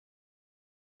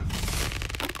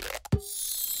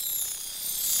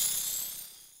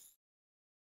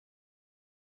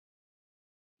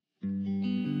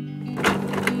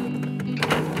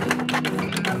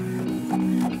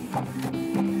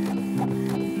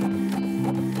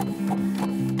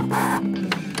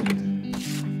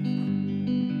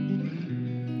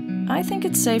I think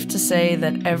it's safe to say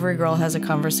that every girl has a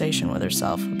conversation with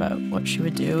herself about what she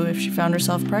would do if she found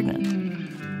herself pregnant.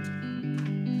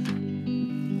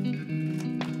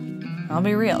 I'll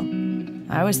be real.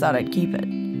 I always thought I'd keep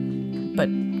it, but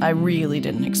I really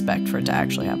didn't expect for it to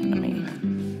actually happen to me.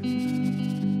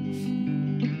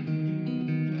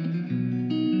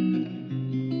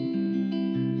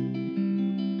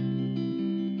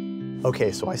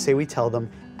 Okay, so I say we tell them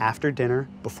after dinner,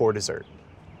 before dessert.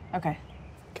 Okay.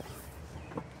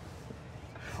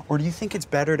 Or do you think it's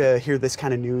better to hear this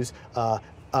kind of news on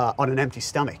an empty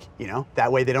stomach, you know? That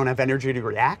way they don't have energy to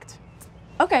react?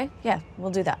 Okay, yeah,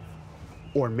 we'll do that.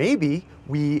 Or maybe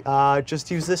we just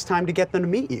use this time to get them to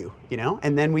meet you, you know?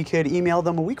 And then we could email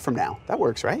them a week from now. That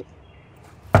works, right?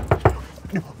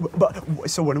 No, but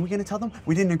so when are we gonna tell them?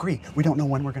 We didn't agree. We don't know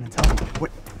when we're gonna tell them.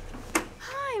 What?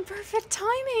 Hi, perfect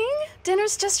timing.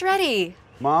 Dinner's just ready.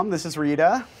 Mom, this is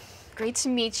Rita. Great to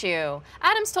meet you.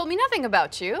 Adam's told me nothing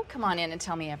about you. Come on in and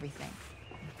tell me everything.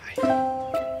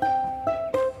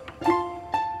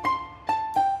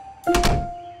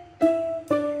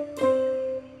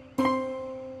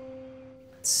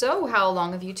 So, how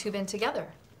long have you two been together?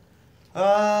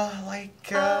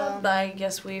 I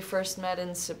guess we first met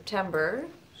in September.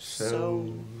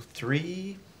 So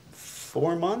 3,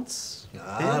 4 months?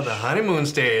 Ah, the honeymoon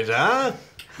stage, huh?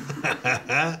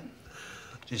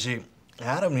 You see,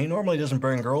 Adam, he normally doesn't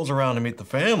bring girls around to meet the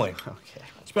family. Okay.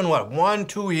 It's been, what, 1,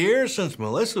 2 years since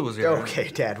Melissa was here? Okay,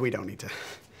 Dad, we don't need to.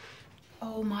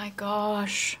 Oh my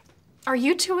gosh. Are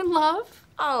you two in love?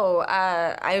 Oh,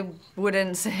 I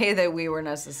wouldn't say that we were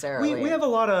necessarily. We have a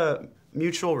lot of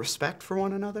mutual respect for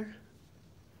one another.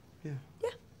 Yeah. Yeah.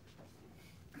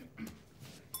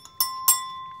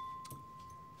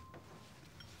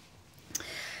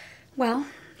 Well,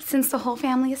 since the whole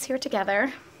family is here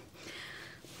together,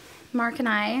 Mark and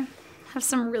I have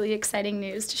some really exciting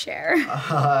news to share.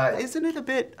 Isn't it a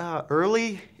bit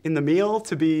early in the meal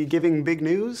to be giving big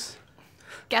news?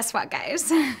 Guess what,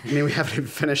 guys? I mean, we haven't even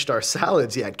finished our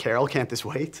salads yet, Carol. Can't this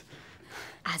wait?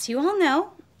 As you all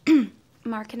know,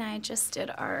 Mark and I just did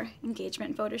our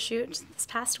engagement photo shoot this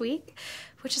past week,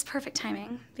 which is perfect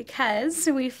timing because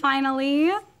we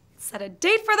finally set a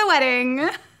date for the wedding.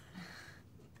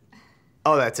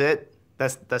 Oh, that's it?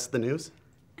 That's the news?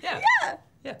 Yeah.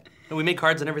 Yeah. And we made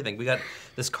cards and everything. We got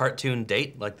this cartoon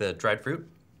date, like the dried fruit,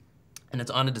 and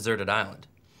it's on a deserted island.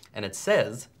 And it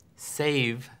says,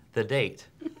 save the date.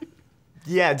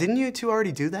 Yeah, didn't you two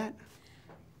already do that?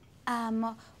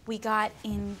 We got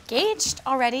engaged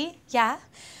already, yeah.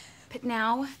 But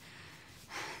now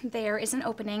there is an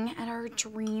opening at our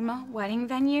dream wedding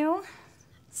venue.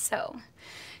 So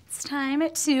it's time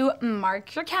to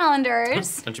mark your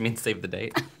calendars. Don't you mean save the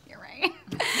date? You're right.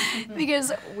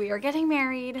 Because we are getting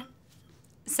married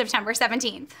September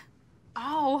 17th.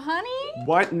 Oh, honey?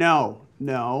 What? No.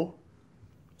 No.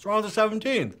 What's wrong with the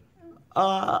 17th?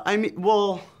 I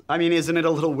mean, isn't it a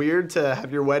little weird to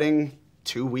have your wedding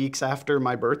 2 weeks after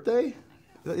my birthday?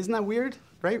 Isn't that weird?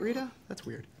 Right, Rita? That's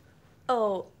weird.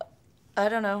 Oh, I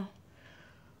don't know.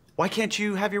 Why can't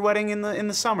you have your wedding in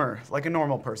the summer, like a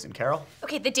normal person, Carol?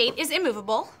 Okay, the date is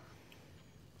immovable.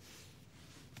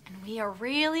 And we are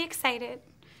really excited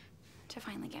to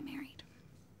finally get married.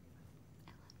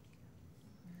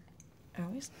 Are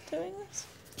we doing this?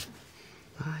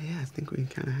 Yeah, I think we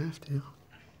kind of have to.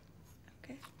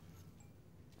 Okay.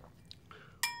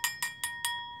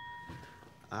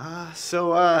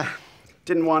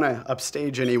 Didn't want to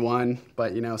upstage anyone,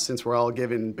 but, you know, since we're all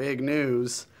given big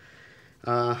news,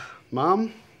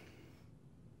 Mom,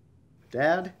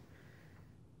 Dad,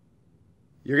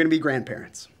 you're gonna be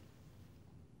grandparents.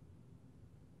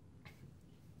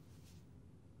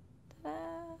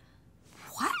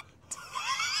 What?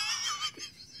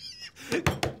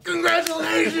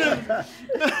 Congratulations!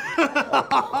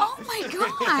 Oh my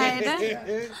God!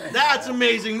 That's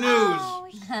amazing news! Oh,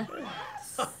 yeah.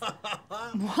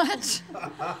 What?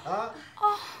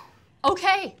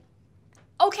 Okay.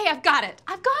 Okay, I've got it.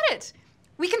 I've got it.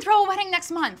 We can throw a wedding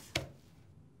next month.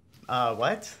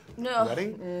 What? No.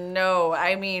 Wedding? No,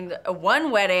 I mean,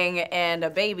 one wedding and a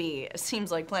baby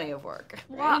seems like plenty of work.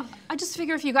 Well, I just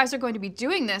figure if you guys are going to be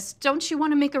doing this, don't you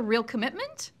want to make a real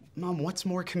commitment? Mom, what's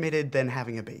more committed than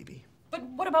having a baby? But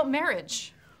what about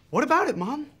marriage? What about it,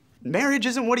 Mom? Marriage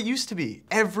isn't what it used to be.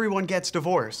 Everyone gets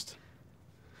divorced.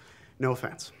 No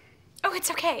offense. Oh, it's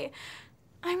okay.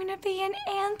 I'm gonna be an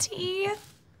auntie.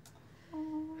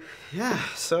 Yeah,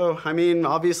 so, I mean,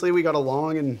 obviously we got a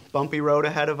long and bumpy road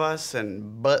ahead of us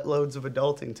and buttloads of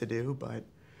adulting to do, but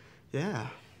yeah,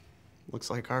 looks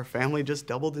like our family just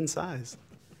doubled in size.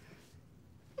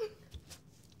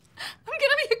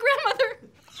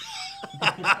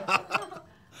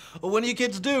 Well, when do you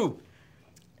kids due?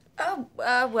 Oh,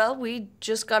 well, we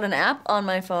just got an app on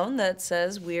my phone that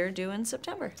says we're due in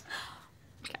September.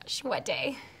 Gosh, what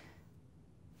day?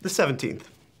 The 17th.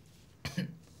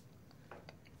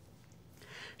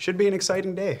 Should be an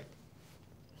exciting day.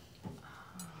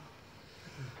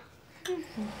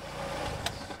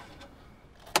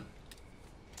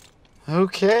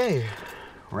 Okay,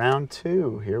 round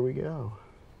 2, here we go.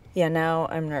 Yeah, now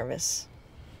I'm nervous.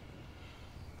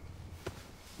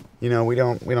 You know, we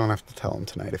don't have to tell him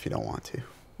tonight if you don't want to.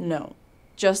 No.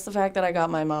 Just the fact that I got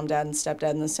my mom, dad, and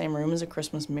stepdad in the same room is a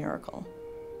Christmas miracle.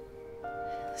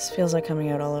 This feels like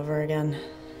coming out all over again.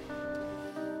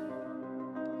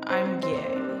 I'm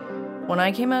gay. When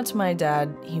I came out to my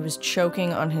dad, he was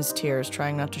choking on his tears,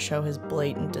 trying not to show his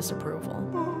blatant disapproval.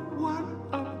 What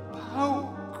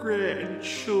about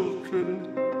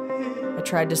grandchildren? I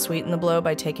tried to sweeten the blow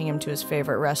by taking him to his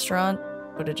favorite restaurant,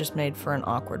 but it just made for an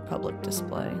awkward public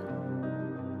display.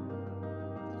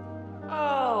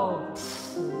 Oh,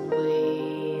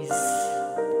 please.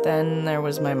 Then there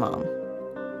was my mom.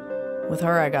 With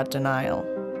her, I got denial.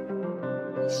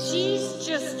 She's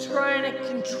just trying to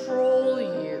control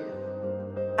you.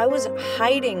 I was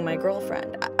hiding my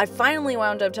girlfriend. I finally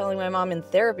wound up telling my mom in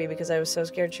therapy because I was so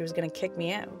scared she was gonna kick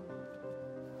me out.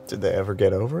 Did they ever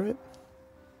get over it?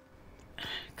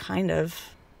 Kind of.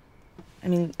 I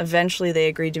mean, eventually they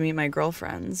agreed to meet my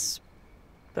girlfriends,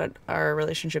 but our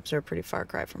relationships are a pretty far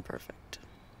cry from perfect.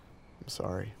 I'm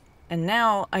sorry. And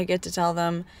now I get to tell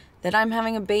them that I'm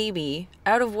having a baby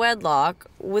out of wedlock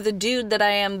with a dude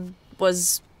that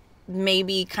was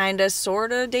maybe kinda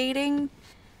sorta dating.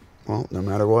 Well, no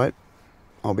matter what,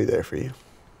 I'll be there for you.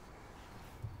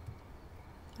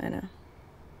 I know.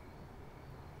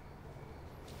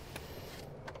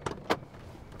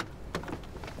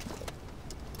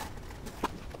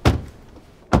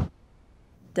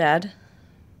 Dad?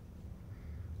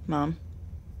 Mom?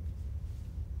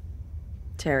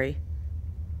 Terry?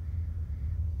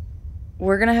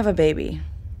 We're gonna have a baby.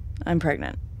 I'm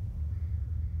pregnant.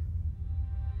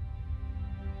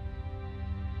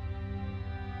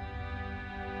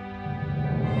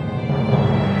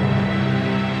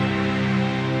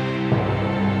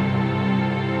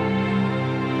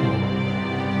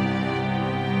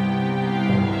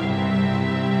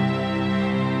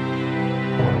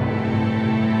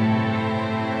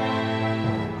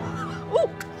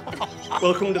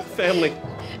 Welcome to the family.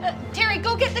 Terry,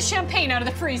 go get the champagne out of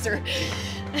the freezer.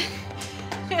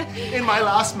 In my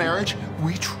last marriage,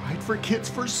 we tried for kids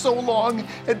for so long,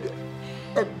 and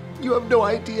you have no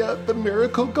idea the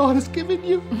miracle God has given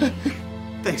you.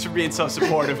 Thanks for being so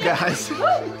supportive, guys.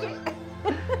 I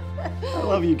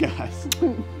love you guys.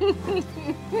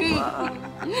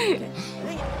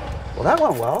 Well, that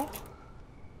went well.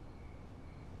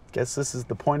 Guess this is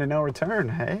the point of no return,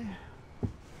 hey?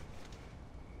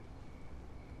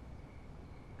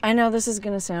 I know this is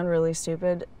gonna sound really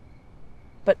stupid,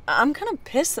 but I'm kind of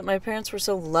pissed that my parents were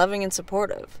so loving and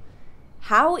supportive.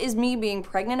 How is me being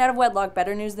pregnant out of wedlock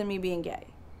better news than me being gay?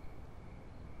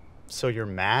 So you're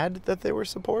mad that they were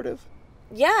supportive?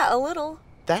 Yeah, a little.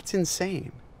 That's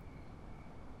insane.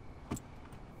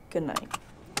 Good night.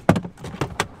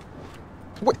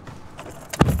 Wait.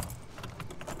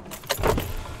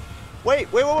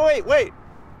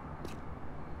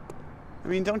 I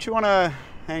mean, don't you want to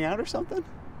hang out or something?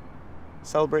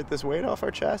 Celebrate this weight off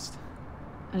our chest?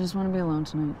 I just want to be alone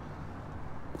tonight.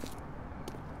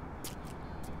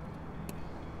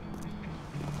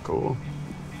 Cool.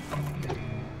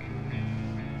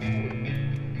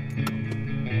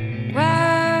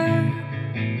 Where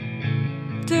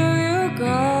do you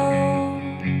go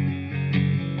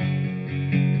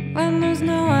when there's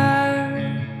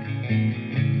nowhere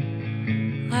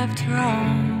left to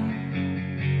run?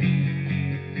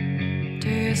 Do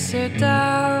you sit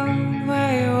down